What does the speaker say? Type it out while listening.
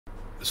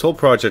This whole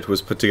project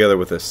was put together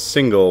with a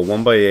single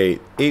 1x8,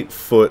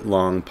 8-foot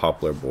long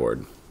poplar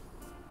board.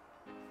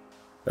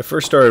 I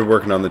first started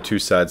working on the two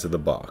sides of the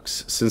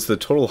box. Since the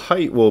total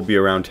height will be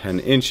around 10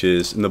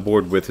 inches and the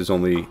board width is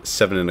only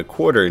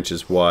 7¼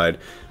 inches wide,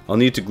 I'll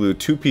need to glue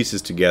two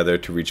pieces together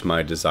to reach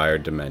my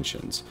desired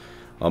dimensions.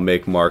 I'll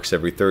make marks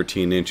every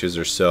 13 inches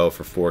or so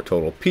for 4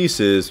 total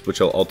pieces,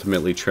 which I'll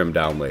ultimately trim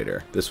down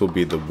later. This will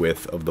be the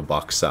width of the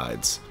box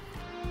sides.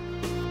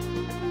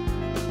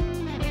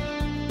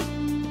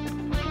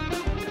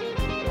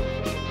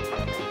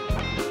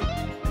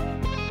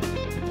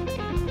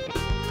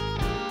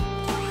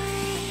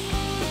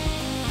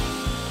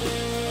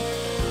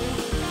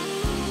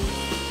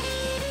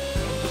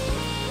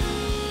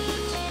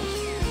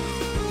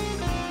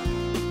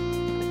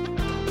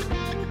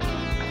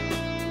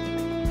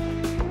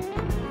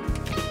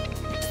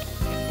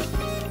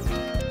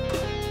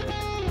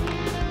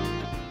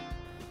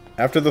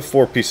 After the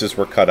 4 pieces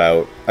were cut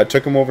out, I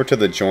took them over to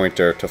the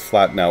jointer to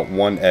flatten out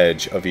one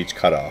edge of each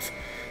cutoff.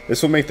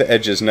 This will make the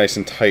edges nice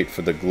and tight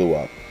for the glue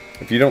up.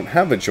 If you don't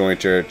have a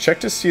jointer, check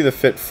to see the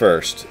fit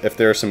first. If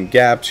there are some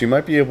gaps, you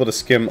might be able to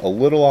skim a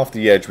little off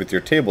the edge with your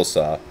table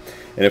saw.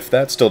 And if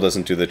that still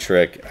doesn't do the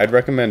trick, I'd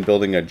recommend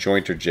building a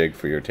jointer jig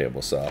for your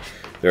table saw.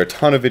 There are a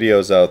ton of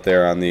videos out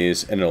there on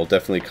these, and it'll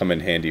definitely come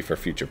in handy for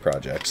future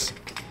projects.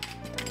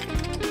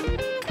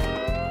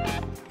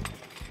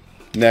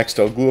 Next,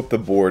 I'll glue up the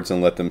boards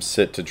and let them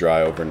sit to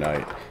dry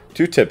overnight.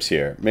 2 tips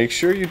here. Make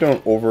sure you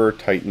don't over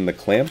tighten the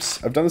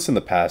clamps. I've done this in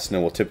the past and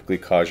it will typically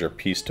cause your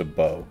piece to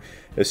bow.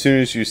 As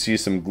soon as you see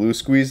some glue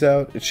squeeze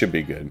out, it should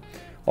be good.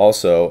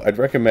 Also, I'd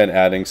recommend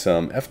adding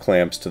some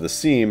F-clamps to the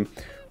seam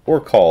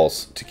or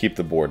cauls to keep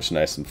the boards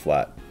nice and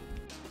flat.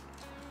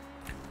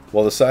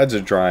 While the sides are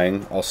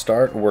drying, I'll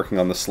start working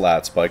on the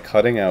slats by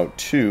cutting out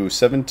 2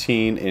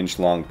 17-inch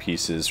long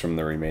pieces from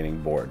the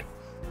remaining board.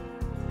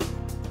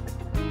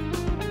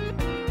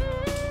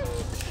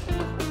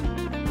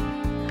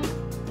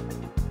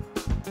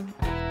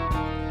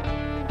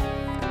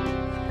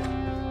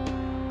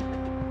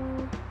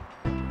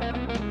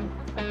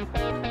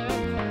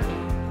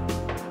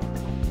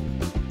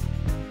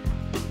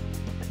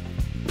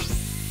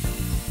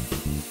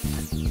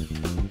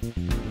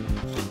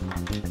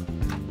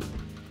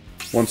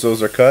 Once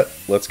those are cut,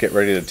 let's get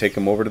ready to take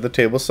them over to the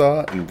table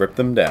saw and rip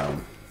them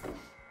down.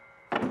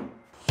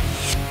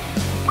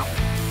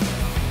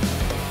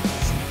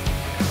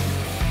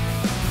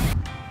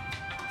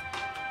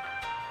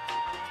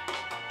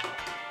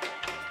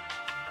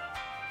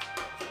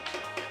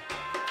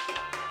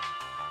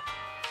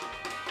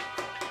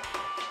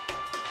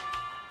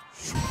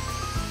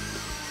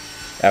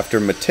 After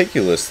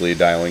meticulously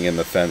dialing in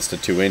the fence to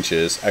 2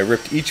 inches, I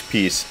ripped each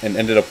piece and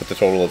ended up with a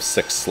total of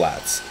 6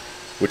 slats,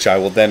 which I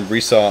will then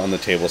resaw on the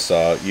table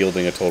saw,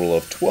 yielding a total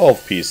of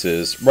 12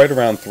 pieces, right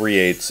around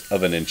 3/8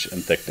 of an inch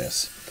in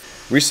thickness.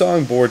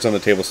 Resawing boards on the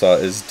table saw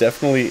is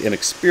definitely an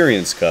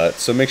experience cut,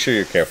 so make sure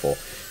you're careful.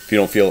 If you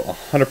don't feel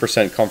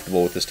 100%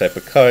 comfortable with this type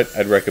of cut,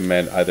 I'd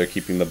recommend either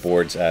keeping the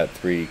boards at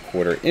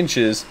 3/4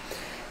 inches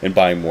and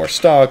buying more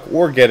stock,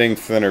 or getting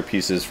thinner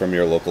pieces from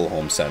your local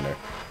home center.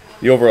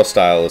 The overall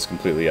style is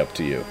completely up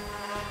to you.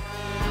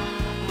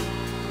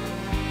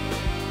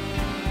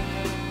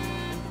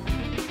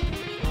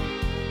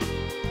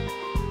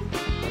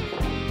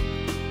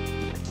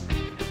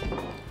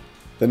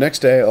 The next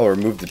day, I'll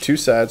remove the 2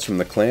 sides from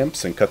the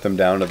clamps and cut them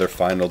down to their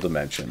final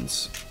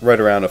dimensions, right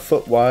around 1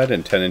 foot wide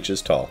and 10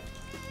 inches tall.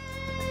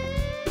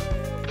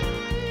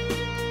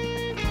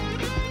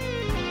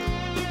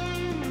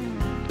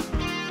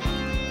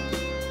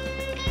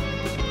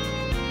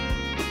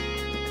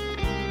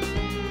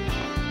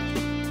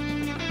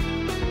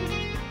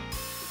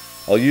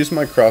 I'll use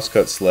my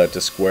crosscut sled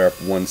to square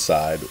up one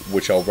side,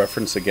 which I'll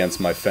reference against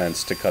my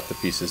fence to cut the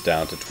pieces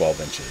down to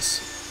 12 inches.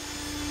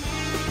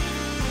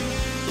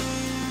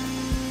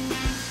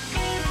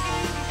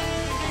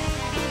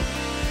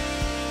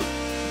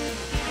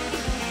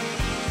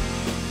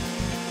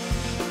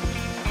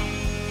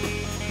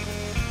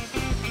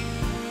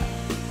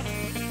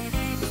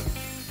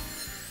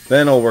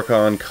 Then I'll work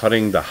on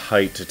cutting the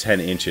height to 10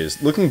 inches.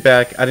 Looking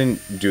back, I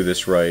didn't do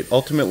this right.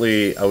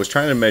 Ultimately, I was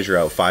trying to measure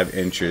out 5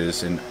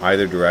 inches in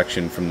either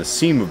direction from the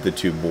seam of the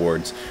 2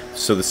 boards,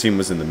 so the seam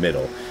was in the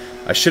middle.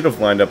 I should have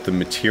lined up the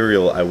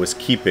material I was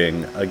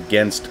keeping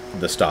against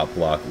the stop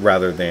block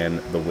rather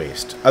than the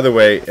waste. Either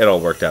way, it all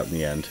worked out in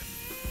the end.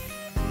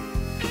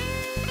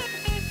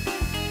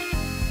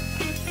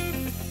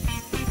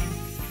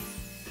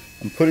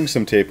 I'm putting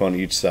some tape on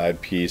each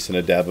side piece and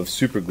a dab of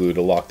super glue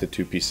to lock the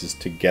 2 pieces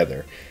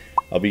together.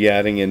 I'll be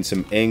adding in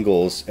some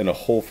angles and a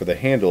hole for the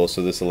handle,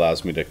 so this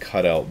allows me to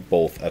cut out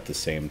both at the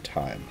same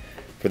time.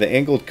 For the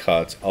angled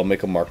cuts, I'll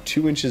make a mark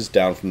 2 inches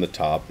down from the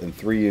top and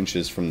 3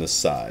 inches from the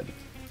side.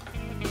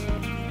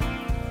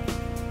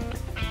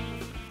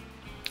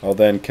 I'll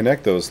then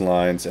connect those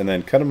lines and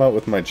then cut them out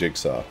with my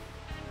jigsaw.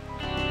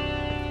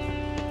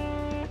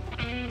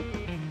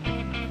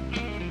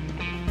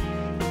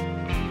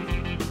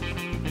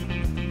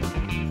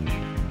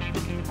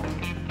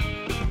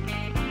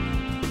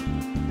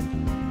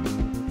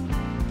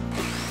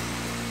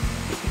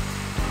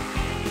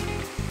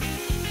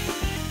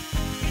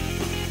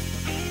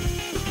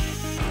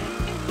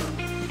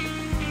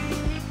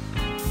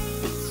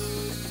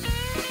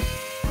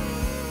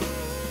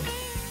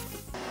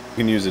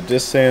 can use a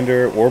disc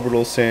sander,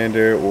 orbital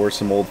sander, or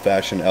some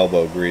old-fashioned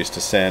elbow grease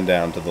to sand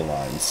down to the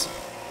lines.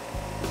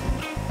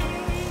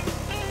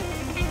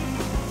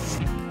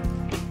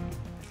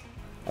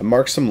 I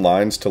marked some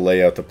lines to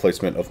lay out the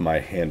placement of my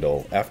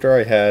handle. After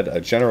I had a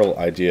general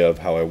idea of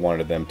how I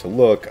wanted them to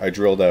look, I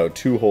drilled out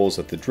 2 holes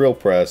at the drill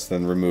press,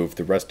 then removed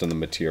the rest of the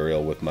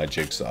material with my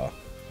jigsaw.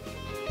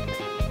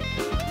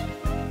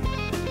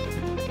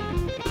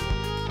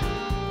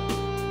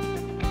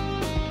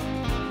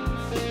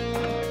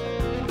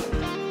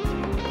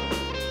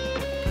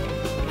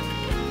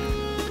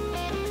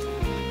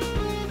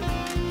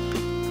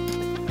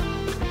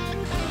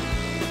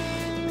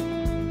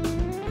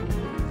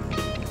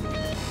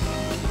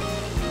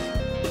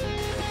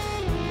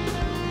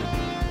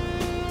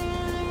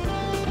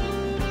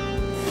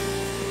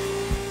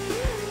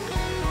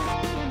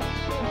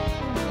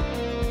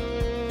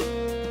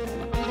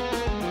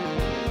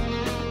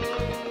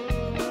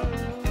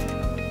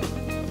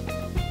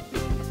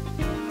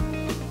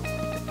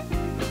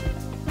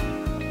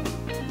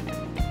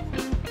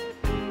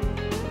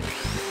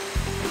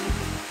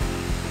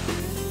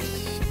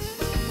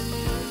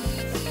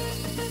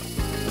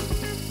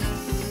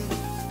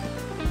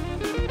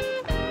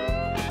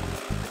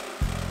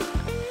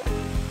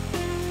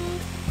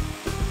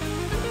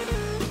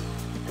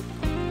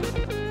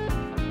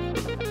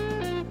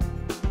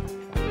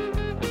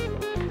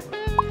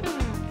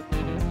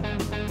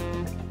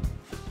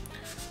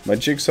 My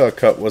jigsaw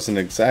cut wasn't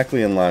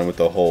exactly in line with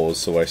the holes,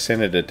 so I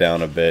sanded it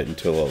down a bit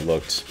until it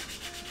looked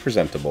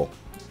presentable.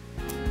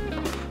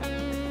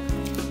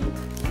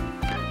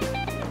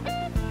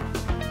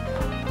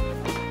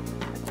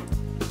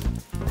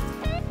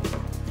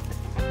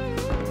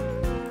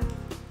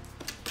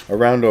 A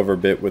round over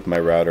bit with my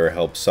router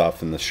helps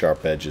soften the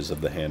sharp edges of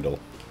the handle.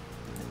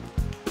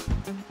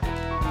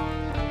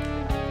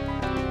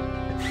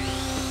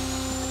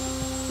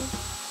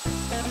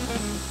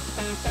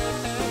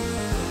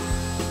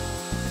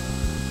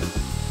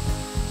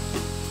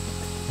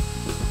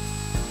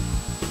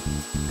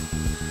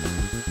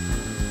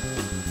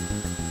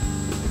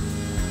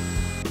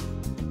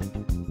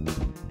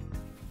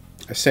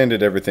 I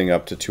sanded everything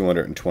up to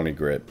 220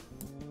 grit.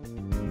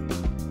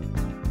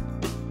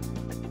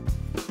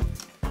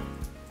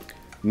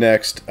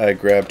 Next, I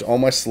grabbed all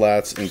my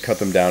slats and cut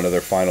them down to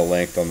their final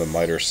length on the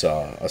miter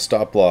saw. A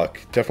stop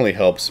block definitely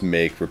helps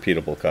make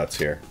repeatable cuts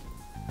here.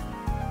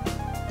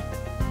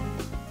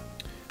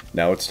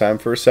 Now it's time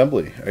for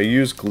assembly. I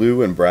use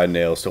glue and brad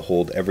nails to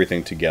hold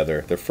everything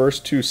together. The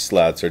first 2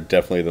 slats are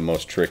definitely the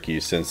most tricky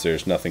since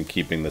there's nothing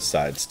keeping the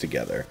sides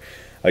together.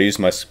 I used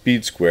my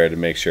speed square to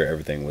make sure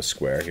everything was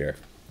square here.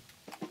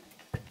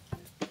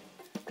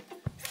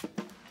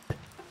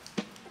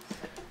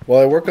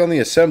 While I work on the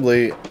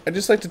assembly, I'd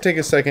just like to take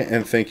a second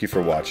and thank you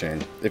for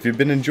watching. If you've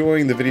been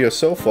enjoying the video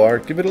so far,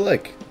 give it a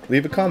like,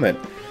 leave a comment,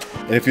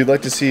 and if you'd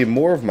like to see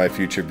more of my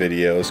future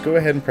videos, go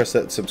ahead and press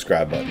that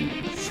subscribe button.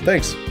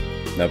 Thanks!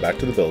 Now back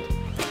to the build.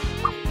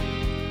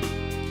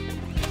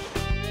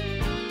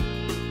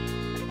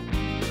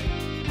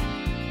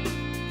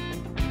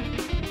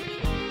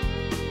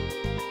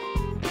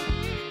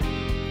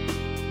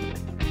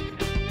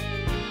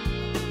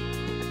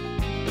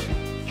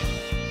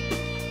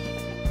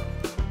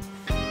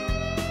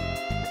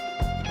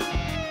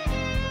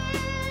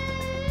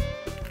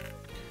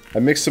 I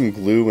mixed some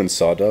glue and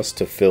sawdust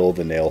to fill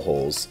the nail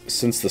holes.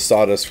 Since the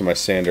sawdust for my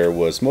sander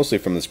was mostly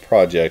from this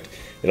project,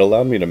 it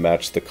allowed me to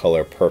match the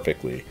color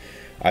perfectly.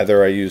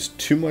 Either I used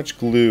too much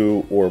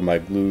glue or my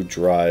glue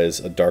dries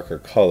a darker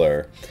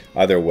color.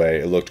 Either way,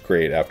 it looked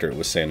great after it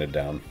was sanded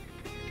down.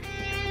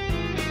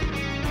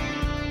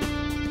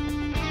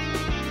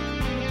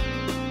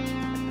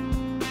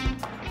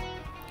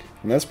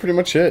 And that's pretty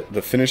much it.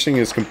 The finishing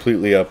is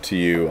completely up to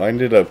you. I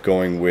ended up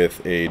going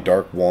with a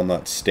dark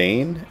walnut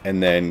stain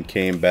and then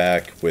came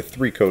back with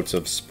 3 coats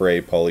of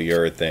spray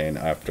polyurethane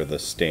after the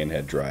stain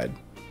had dried.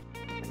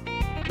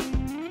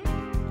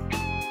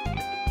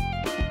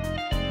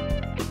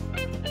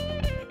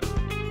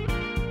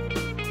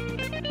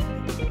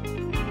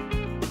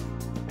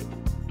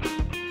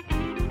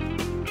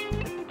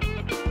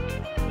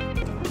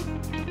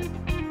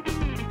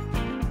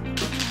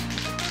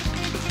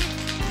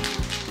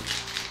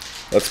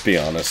 Let's be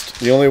honest,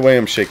 the only way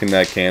I'm shaking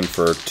that can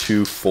for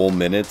 2 full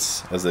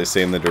minutes, as they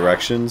say in the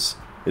directions,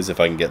 is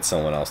if I can get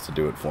someone else to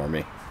do it for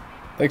me.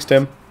 Thanks,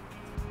 Tim.